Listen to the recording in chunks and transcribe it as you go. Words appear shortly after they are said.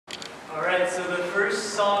so the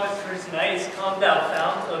first song for tonight is called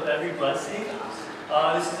Fount of Every Blessing.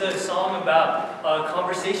 This is a song about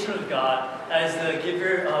conversation with God as the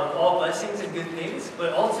giver of all blessings and good things,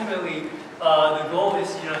 but ultimately the goal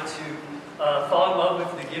is to fall in love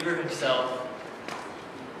with the giver himself.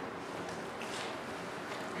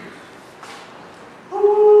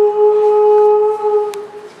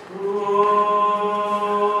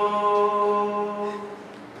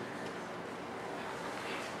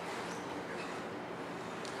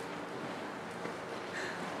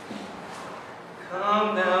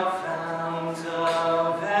 Come thou fount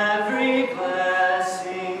of every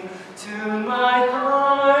blessing, to my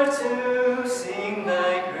heart to sing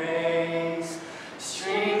thy grace.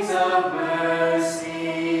 Streams of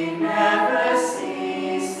mercy never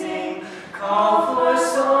ceasing, call for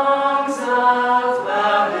songs of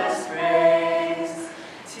loudest praise.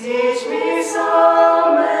 Teach me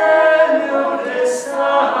some melodious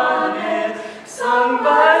sonnet, sung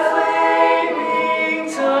by flaming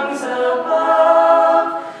tongues above.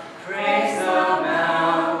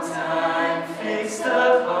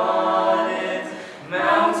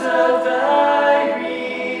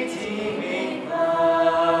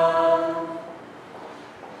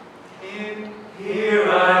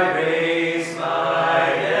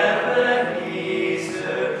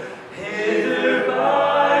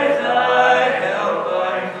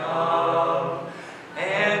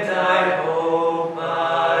 And